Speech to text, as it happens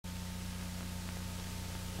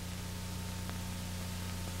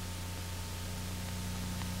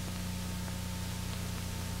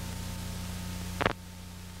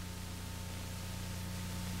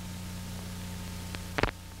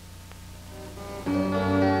In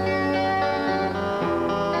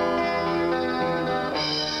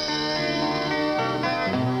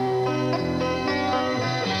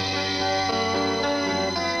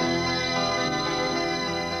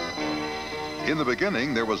the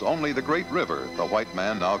beginning, there was only the great river the white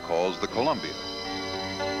man now calls the Columbia.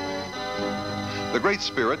 The Great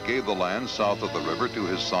Spirit gave the land south of the river to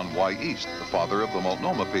his son Y-East, the father of the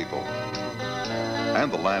Multnomah people,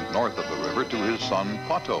 and the land north of the river to his son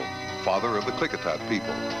Pato, father of the Klickitat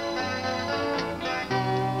people.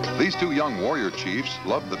 These two young warrior chiefs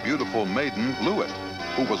loved the beautiful maiden Luit,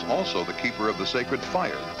 who was also the keeper of the sacred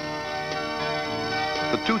fire.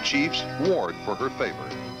 The two chiefs warred for her favor.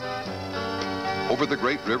 Over the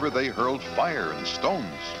great river they hurled fire and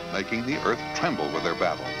stones, making the earth tremble with their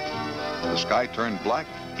battle. The sky turned black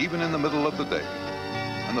even in the middle of the day,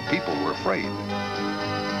 and the people were afraid.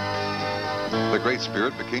 The Great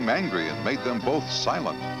Spirit became angry and made them both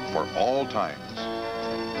silent for all times.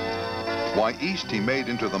 Y-East he made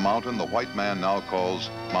into the mountain the white man now calls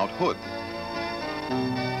Mount Hood.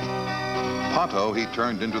 Pato he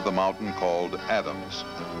turned into the mountain called Adams.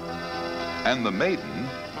 And the maiden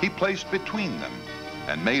he placed between them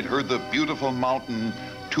and made her the beautiful mountain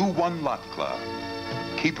Tuwanlatkla,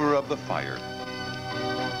 keeper of the fire.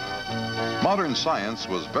 Modern science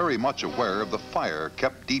was very much aware of the fire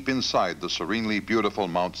kept deep inside the serenely beautiful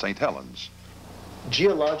Mount St. Helens.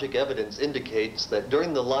 Geologic evidence indicates that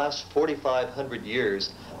during the last 4,500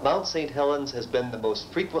 years, Mount St. Helens has been the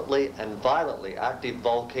most frequently and violently active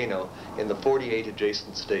volcano in the 48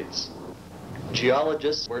 adjacent states.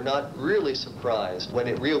 Geologists were not really surprised when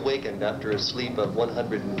it reawakened after a sleep of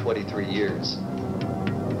 123 years.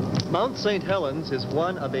 Mount St. Helens is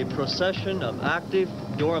one of a procession of active,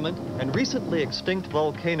 dormant, and recently extinct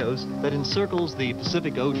volcanoes that encircles the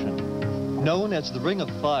Pacific Ocean. Known as the Ring of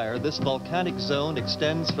Fire, this volcanic zone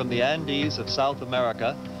extends from the Andes of South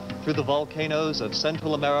America through the volcanoes of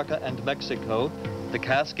Central America and Mexico, the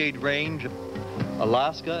Cascade Range,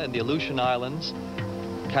 Alaska and the Aleutian Islands,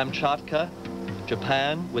 Kamchatka,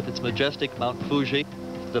 Japan with its majestic Mount Fuji,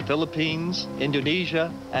 the Philippines,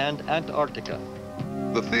 Indonesia, and Antarctica.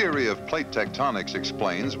 The theory of plate tectonics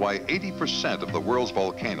explains why 80% of the world's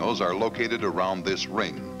volcanoes are located around this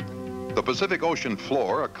ring. The Pacific Ocean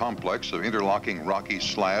floor, a complex of interlocking rocky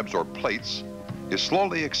slabs or plates, is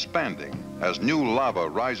slowly expanding as new lava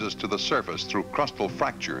rises to the surface through crustal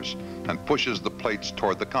fractures and pushes the plates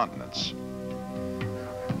toward the continents.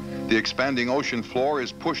 The expanding ocean floor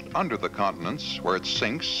is pushed under the continents where it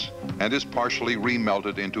sinks and is partially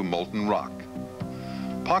remelted into molten rock.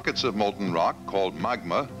 Pockets of molten rock, called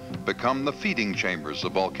magma, become the feeding chambers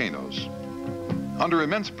of volcanoes. Under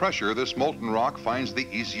immense pressure, this molten rock finds the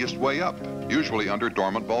easiest way up, usually under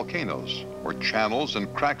dormant volcanoes, where channels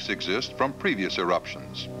and cracks exist from previous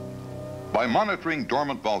eruptions. By monitoring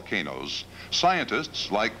dormant volcanoes,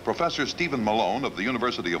 scientists like Professor Stephen Malone of the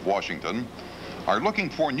University of Washington are looking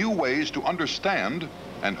for new ways to understand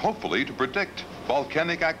and hopefully to predict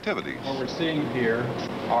volcanic activity. What we're seeing here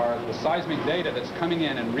are the seismic data that's coming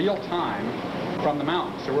in real time from the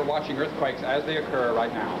mountains. So we're watching earthquakes as they occur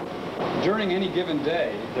right now. During any given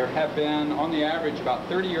day, there have been, on the average, about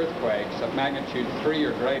 30 earthquakes of magnitude 3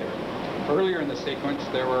 or greater. Earlier in the sequence,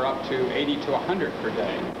 there were up to 80 to 100 per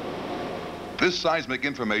day. This seismic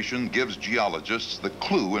information gives geologists the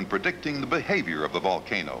clue in predicting the behavior of the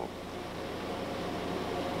volcano.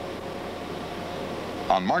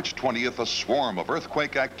 On March 20th, a swarm of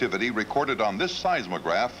earthquake activity recorded on this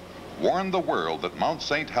seismograph warned the world that Mount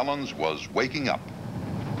St. Helens was waking up.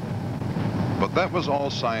 But that was all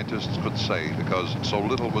scientists could say because so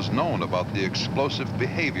little was known about the explosive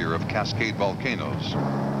behavior of Cascade volcanoes.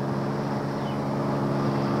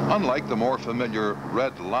 Unlike the more familiar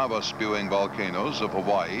red lava-spewing volcanoes of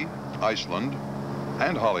Hawaii, Iceland,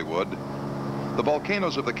 and Hollywood, the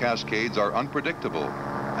volcanoes of the Cascades are unpredictable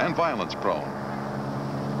and violence-prone.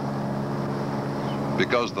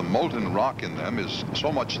 Because the molten rock in them is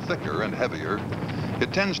so much thicker and heavier,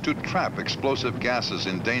 it tends to trap explosive gases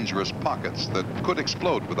in dangerous pockets that could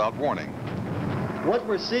explode without warning. What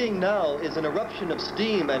we're seeing now is an eruption of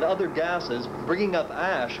steam and other gases bringing up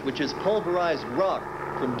ash, which is pulverized rock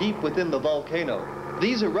from deep within the volcano.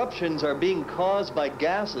 These eruptions are being caused by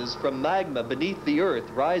gases from magma beneath the earth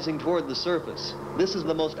rising toward the surface. This is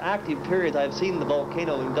the most active period I've seen the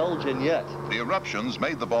volcano indulge in yet. The eruptions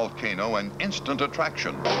made the volcano an instant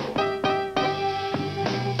attraction.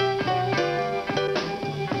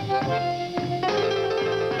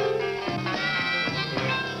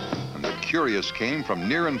 And the curious came from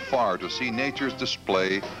near and far to see nature's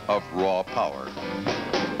display of raw power.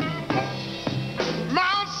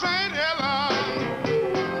 Mount St. Helens,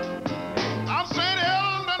 I'm so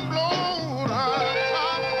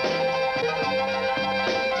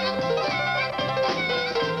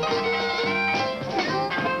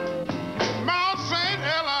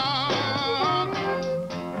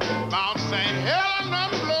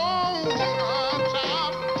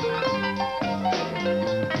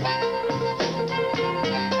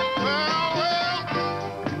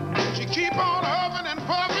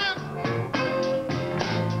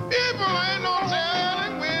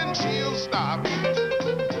stop.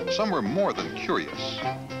 Some were more than curious,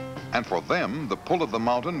 and for them, the pull of the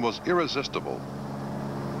mountain was irresistible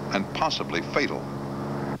and possibly fatal.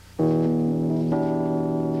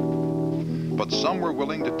 But some were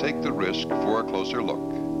willing to take the risk for a closer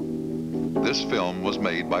look. This film was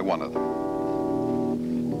made by one of them.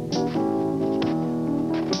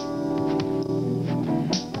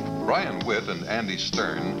 Brian Witt and Andy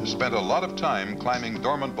Stern spent a lot of time climbing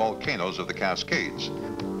dormant volcanoes of the Cascades.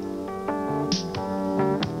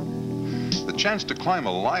 The chance to climb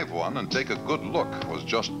a live one and take a good look was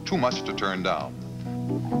just too much to turn down.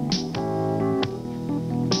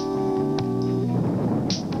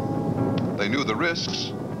 They knew the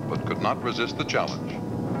risks, but could not resist the challenge.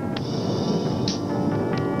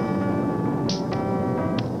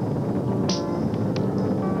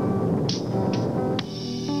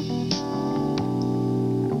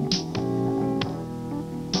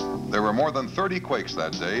 There were more than 30 quakes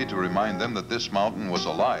that day to remind them that this mountain was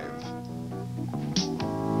alive.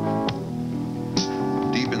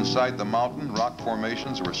 Deep inside the mountain, rock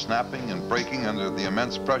formations were snapping and breaking under the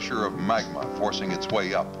immense pressure of magma forcing its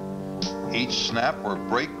way up. Each snap or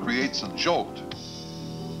break creates a jolt.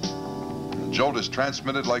 The jolt is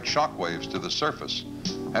transmitted like shock waves to the surface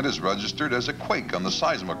and is registered as a quake on the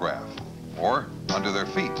seismograph or under their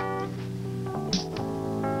feet.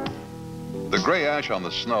 The gray ash on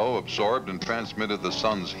the snow absorbed and transmitted the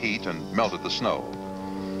sun's heat and melted the snow.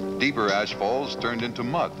 Deeper ash falls turned into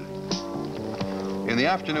mud. In the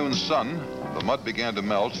afternoon sun, the mud began to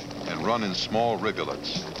melt and run in small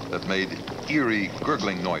rivulets that made eerie,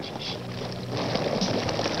 gurgling noises.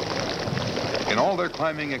 In all their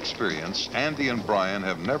climbing experience, Andy and Brian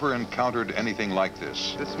have never encountered anything like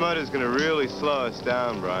this. This mud is going to really slow us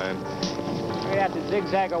down, Brian. We have to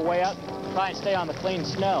zigzag our way up, try and stay on the clean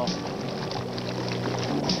snow.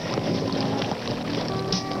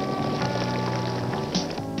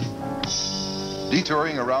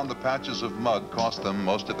 Detouring around the patches of mud cost them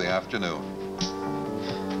most of the afternoon.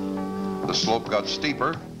 The slope got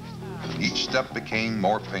steeper, and each step became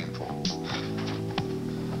more painful.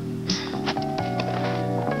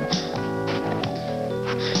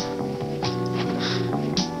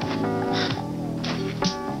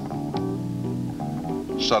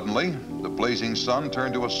 Suddenly, the blazing sun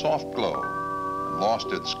turned to a soft glow and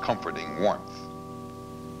lost its comforting warmth.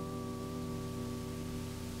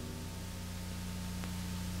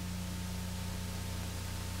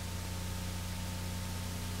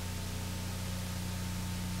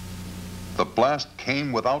 The blast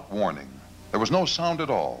came without warning. There was no sound at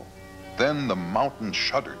all. Then the mountain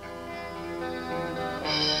shuddered.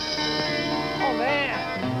 Oh,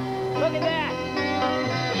 man! Look at that!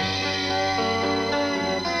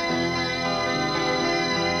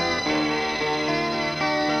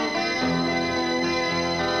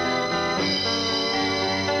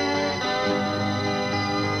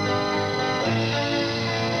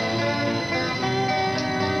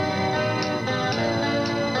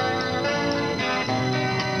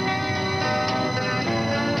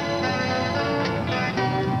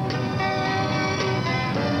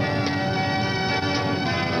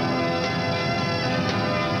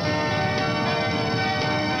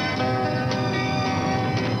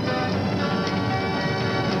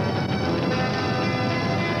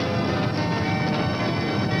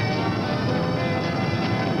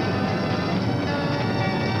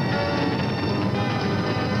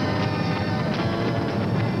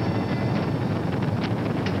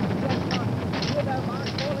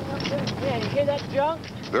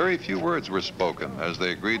 Very few words were spoken as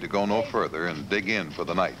they agreed to go no further and dig in for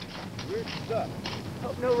the night. We're stuck.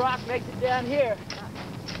 Hope no rock makes it down here. I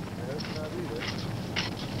hope not either.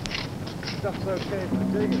 Stuff's okay for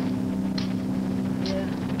digging.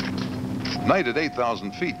 Yeah. Night at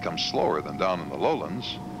 8,000 feet comes slower than down in the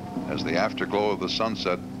lowlands as the afterglow of the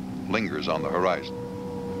sunset lingers on the horizon.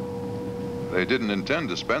 They didn't intend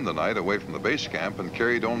to spend the night away from the base camp and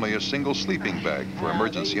carried only a single sleeping bag for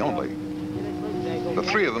emergency only. The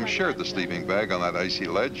three of them shared the sleeping bag on that icy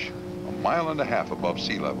ledge, 1.5 miles above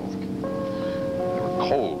sea level. They were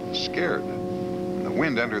cold and scared, and the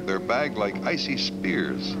wind entered their bag like icy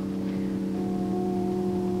spears.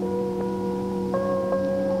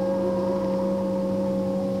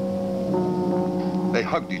 They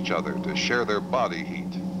hugged each other to share their body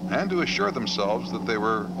heat and to assure themselves that they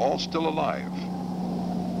were all still alive.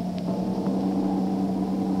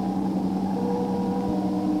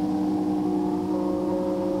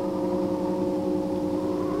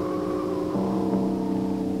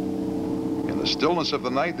 In the stillness of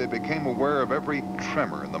the night, they became aware of every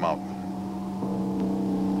tremor in the mountain.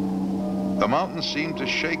 The mountain seemed to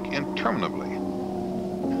shake interminably.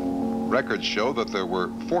 Records show that there were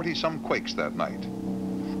 40-some quakes that night.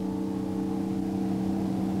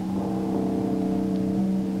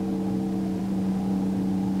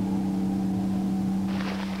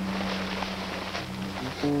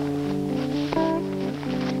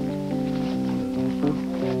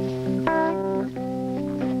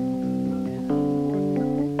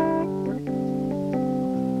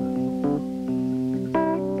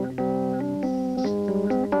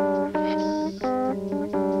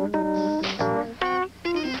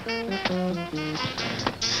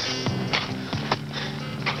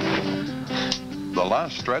 The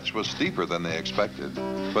last stretch was steeper than they expected,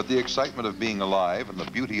 but the excitement of being alive and the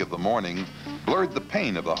beauty of the morning blurred the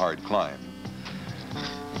pain of the hard climb.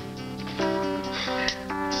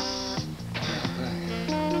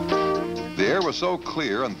 The air was so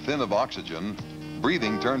clear and thin of oxygen,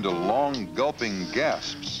 breathing turned to long, gulping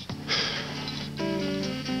gasps.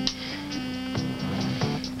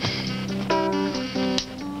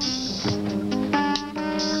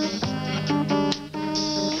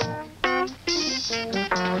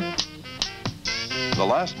 The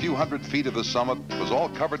last few hundred feet of the summit was all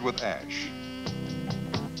covered with ash.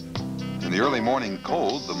 In the early morning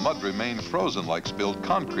cold, the mud remained frozen like spilled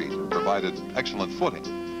concrete and provided excellent footing.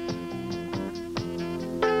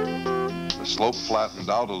 The slope flattened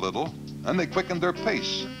out a little, and they quickened their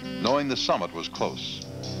pace, knowing the summit was close.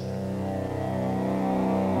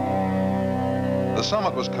 The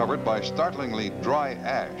summit was covered by startlingly dry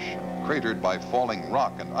ash, cratered by falling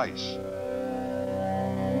rock and ice.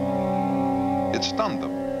 It stunned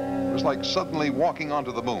them. It was like suddenly walking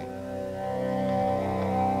onto the moon.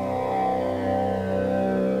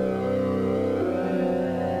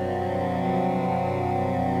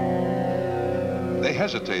 They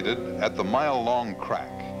hesitated at the mile-long crack.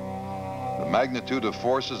 The magnitude of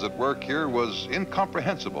forces at work here was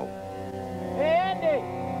incomprehensible. Hey, Andy,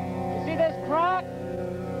 you see this crack?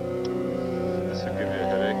 This will give you a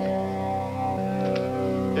headache.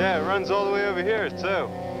 Yeah, it runs all the way over here, too.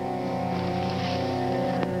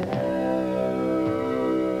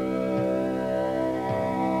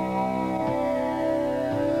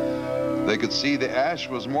 They could see the ash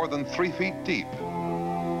was more than 3 feet deep.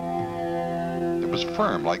 It was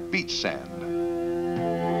firm like beach sand.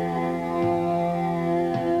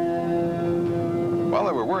 While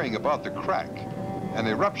they were worrying about the crack, an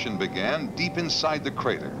eruption began deep inside the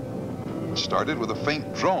crater. It started with a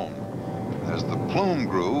faint drone. As the plume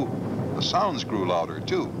grew, the sounds grew louder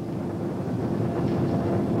too.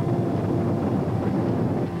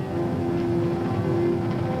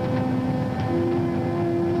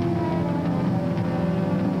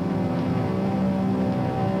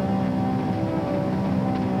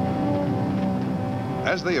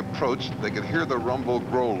 As they approached, they could hear the rumble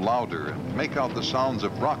grow louder and make out the sounds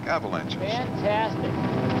of rock avalanches. Fantastic.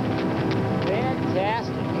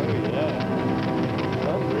 Fantastic. Oh,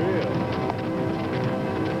 yeah. Unreal.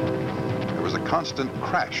 There was a constant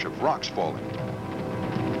crash of rocks falling.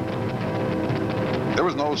 There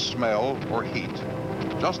was no smell or heat,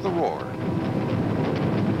 just the roar.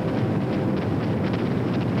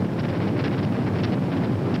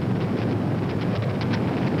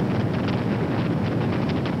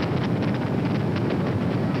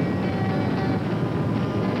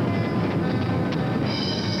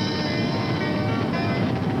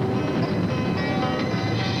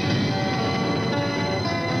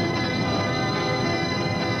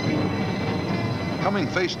 Coming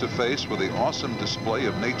face to face with the awesome display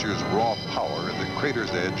of nature's raw power at the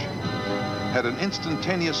crater's edge had an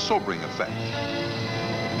instantaneous sobering effect.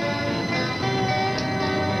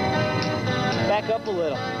 Back up a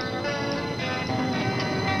little.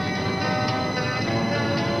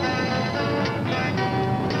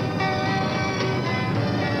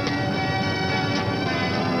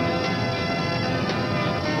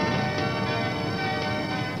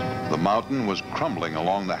 The mountain was crumbling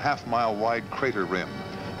along the half-mile wide crater rim,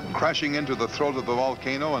 crashing into the throat of the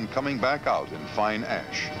volcano and coming back out in fine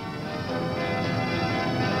ash.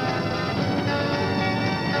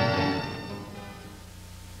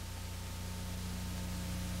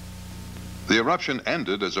 The eruption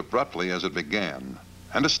ended as abruptly as it began,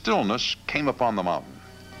 and a stillness came upon the mountain.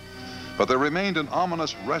 But there remained an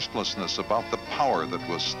ominous restlessness about the power that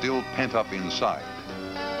was still pent up inside.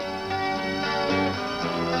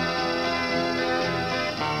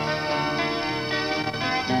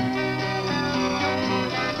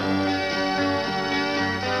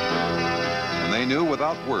 And they knew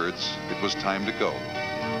without words it was time to go.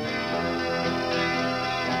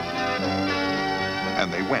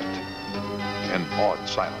 And they went in awed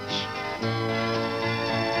silence.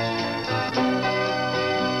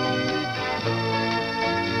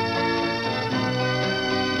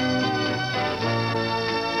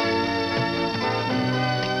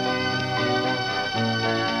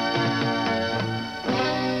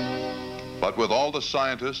 with all the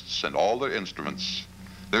scientists and all their instruments,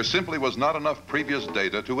 there simply was not enough previous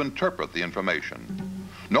data to interpret the information.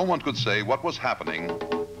 No one could say what was happening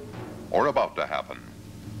or about to happen.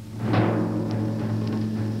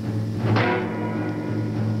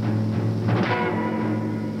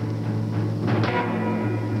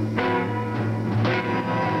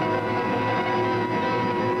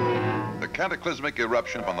 The cataclysmic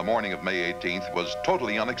eruption on the morning of May 18th was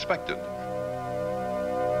totally unexpected.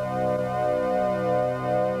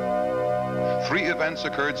 3 events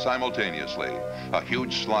occurred simultaneously. A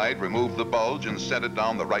huge slide removed the bulge and sent it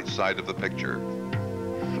down the right side of the picture.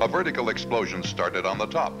 A vertical explosion started on the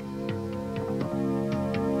top.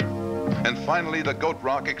 And finally, the goat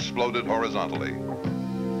rock exploded horizontally.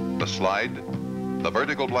 The slide, the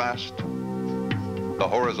vertical blast, the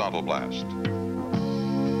horizontal blast.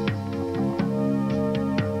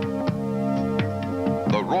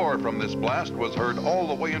 The roar from this blast was heard all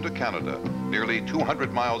the way into Canada, nearly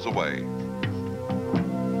 200 miles away.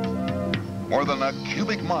 More than a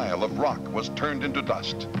cubic mile of rock was turned into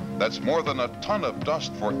dust. That's more than a ton of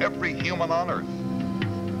dust for every human on Earth.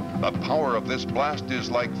 The power of this blast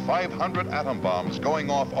is like 500 atom bombs going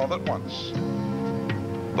off all at once.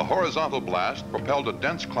 The horizontal blast propelled a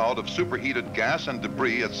dense cloud of superheated gas and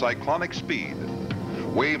debris at cyclonic speed.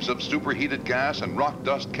 Waves of superheated gas and rock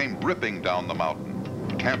dust came ripping down the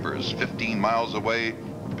mountain. Campers 15 miles away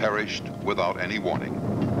perished without any warning.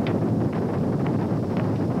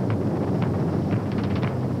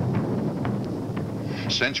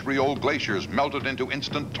 Century-old glaciers melted into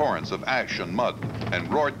instant torrents of ash and mud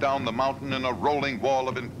and roared down the mountain in a rolling wall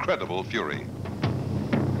of incredible fury.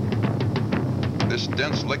 This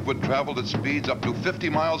dense liquid traveled at speeds up to 50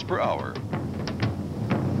 miles per hour.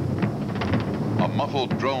 A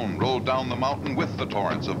muffled drone rolled down the mountain with the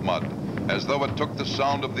torrents of mud, as though it took the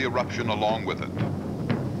sound of the eruption along with it.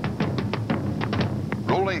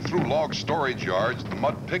 Rolling through log storage yards, the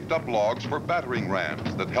mud picked up logs for battering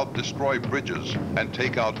rams that helped destroy bridges and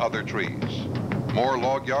take out other trees. More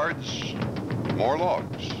log yards, more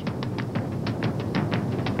logs.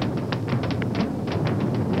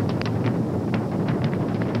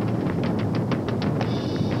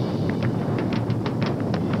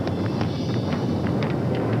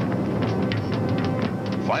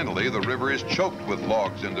 Finally, the river is choked with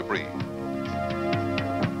logs and debris.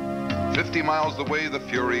 50 miles away, the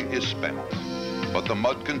fury is spent. But the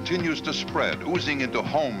mud continues to spread, oozing into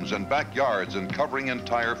homes and backyards and covering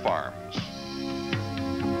entire farms.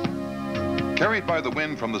 Carried by the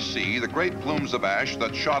wind from the sea, the great plumes of ash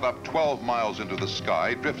that shot up 12 miles into the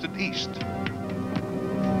sky drifted east.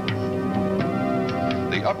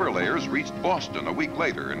 The upper layers reached Boston a week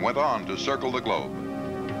later and went on to circle the globe.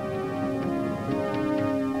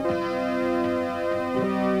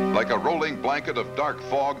 Like a rolling blanket of dark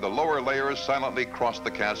fog, the lower layers silently crossed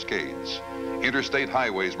the Cascades. Interstate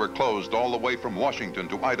highways were closed all the way from Washington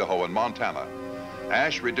to Idaho and Montana.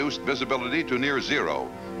 Ash reduced visibility to near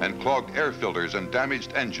zero and clogged air filters and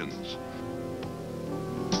damaged engines.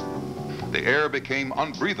 The air became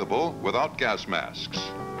unbreathable without gas masks.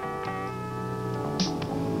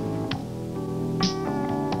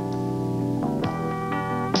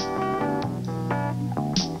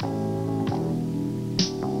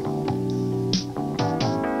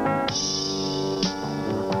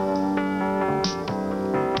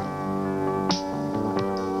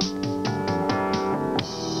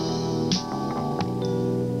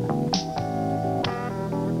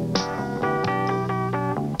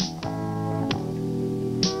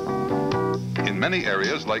 Many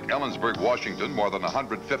areas like Ellensburg, Washington, more than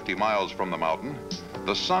 150 miles from the mountain,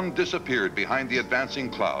 the sun disappeared behind the advancing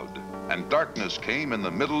cloud, and darkness came in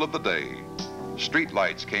the middle of the day. Street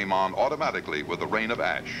lights came on automatically with the rain of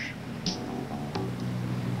ash.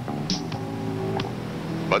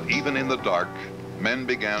 But even in the dark, men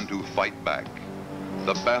began to fight back.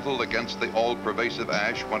 The battle against the all-pervasive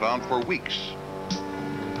ash went on for weeks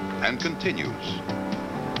and continues.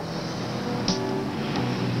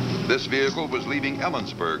 This vehicle was leaving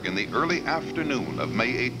Helensburg in the early afternoon of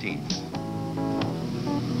May 18th.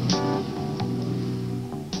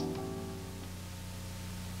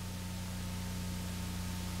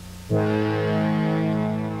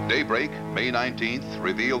 Daybreak, May 19th,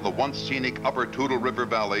 revealed the once scenic Upper Toutle River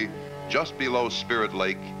Valley just below Spirit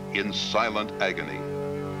Lake in silent agony.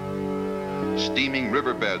 Steaming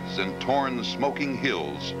riverbeds and torn, smoking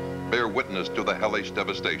hills bear witness to the hellish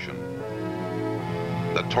devastation.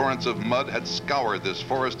 The torrents of mud had scoured this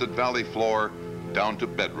forested valley floor down to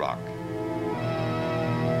bedrock.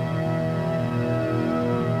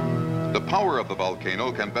 The power of the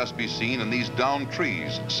volcano can best be seen in these downed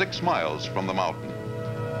trees 6 miles from the mountain.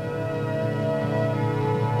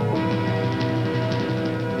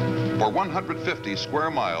 150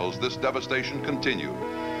 square miles, this devastation continued,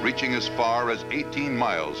 reaching as far as 18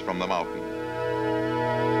 miles from the mountain.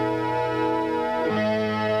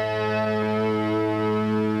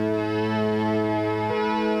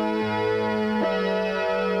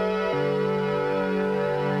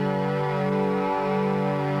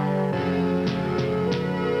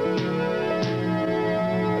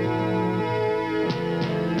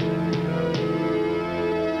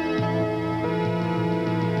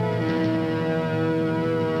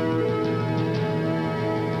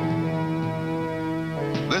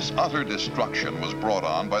 This utter destruction was brought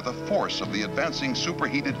on by the force of the advancing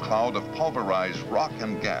superheated cloud of pulverized rock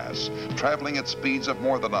and gas, traveling at speeds of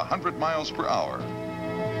more than 100 miles per hour.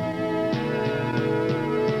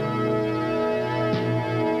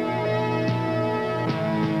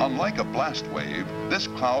 Unlike a blast wave, this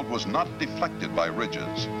cloud was not deflected by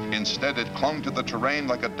ridges. Instead, it clung to the terrain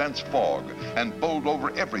like a dense fog and bowled over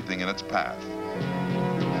everything in its path.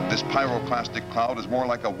 This pyroclastic cloud is more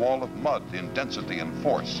like a wall of mud in density and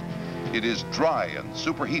force. It is dry and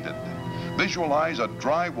superheated. Visualize a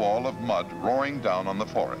dry wall of mud roaring down on the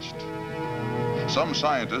forest. Some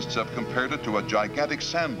scientists have compared it to a gigantic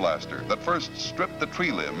sandblaster that first stripped the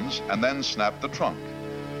tree limbs and then snapped the trunk.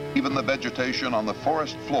 Even the vegetation on the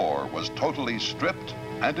forest floor was totally stripped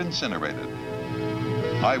and incinerated.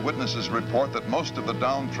 Eyewitnesses report that most of the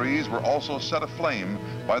downed trees were also set aflame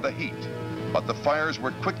by the heat, but the fires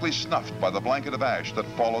were quickly snuffed by the blanket of ash that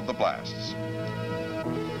followed the blasts.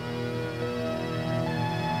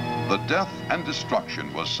 The death and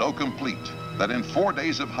destruction was so complete that in 4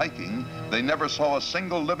 days of hiking, they never saw a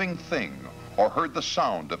single living thing or heard the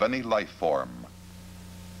sound of any life form.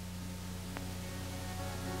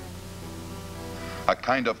 A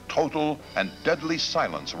kind of total and deadly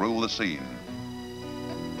silence ruled the scene.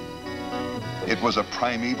 It was a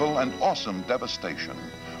primeval and awesome devastation,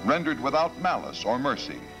 rendered without malice or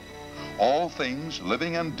mercy. All things,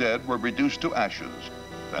 living and dead, were reduced to ashes,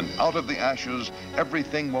 and out of the ashes,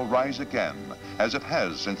 everything will rise again, as it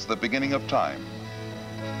has since the beginning of time.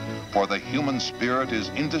 For the human spirit is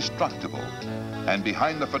indestructible, and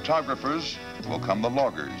behind the photographers will come the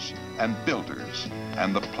loggers and builders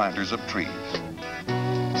and the planters of trees.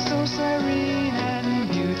 So serene and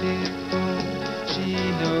beautiful, she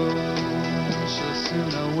knows she'll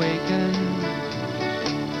soon awaken.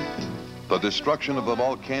 The destruction of the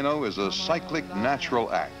volcano is a cyclic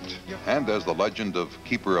natural act, and as the legend of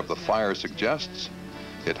Keeper of the Fire suggests,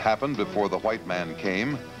 it happened before the white man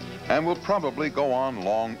came and will probably go on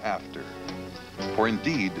long after. For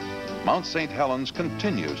indeed, Mount St. Helens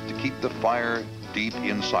continues to keep the fire deep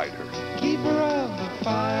inside her. Keeper of the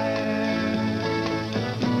fire.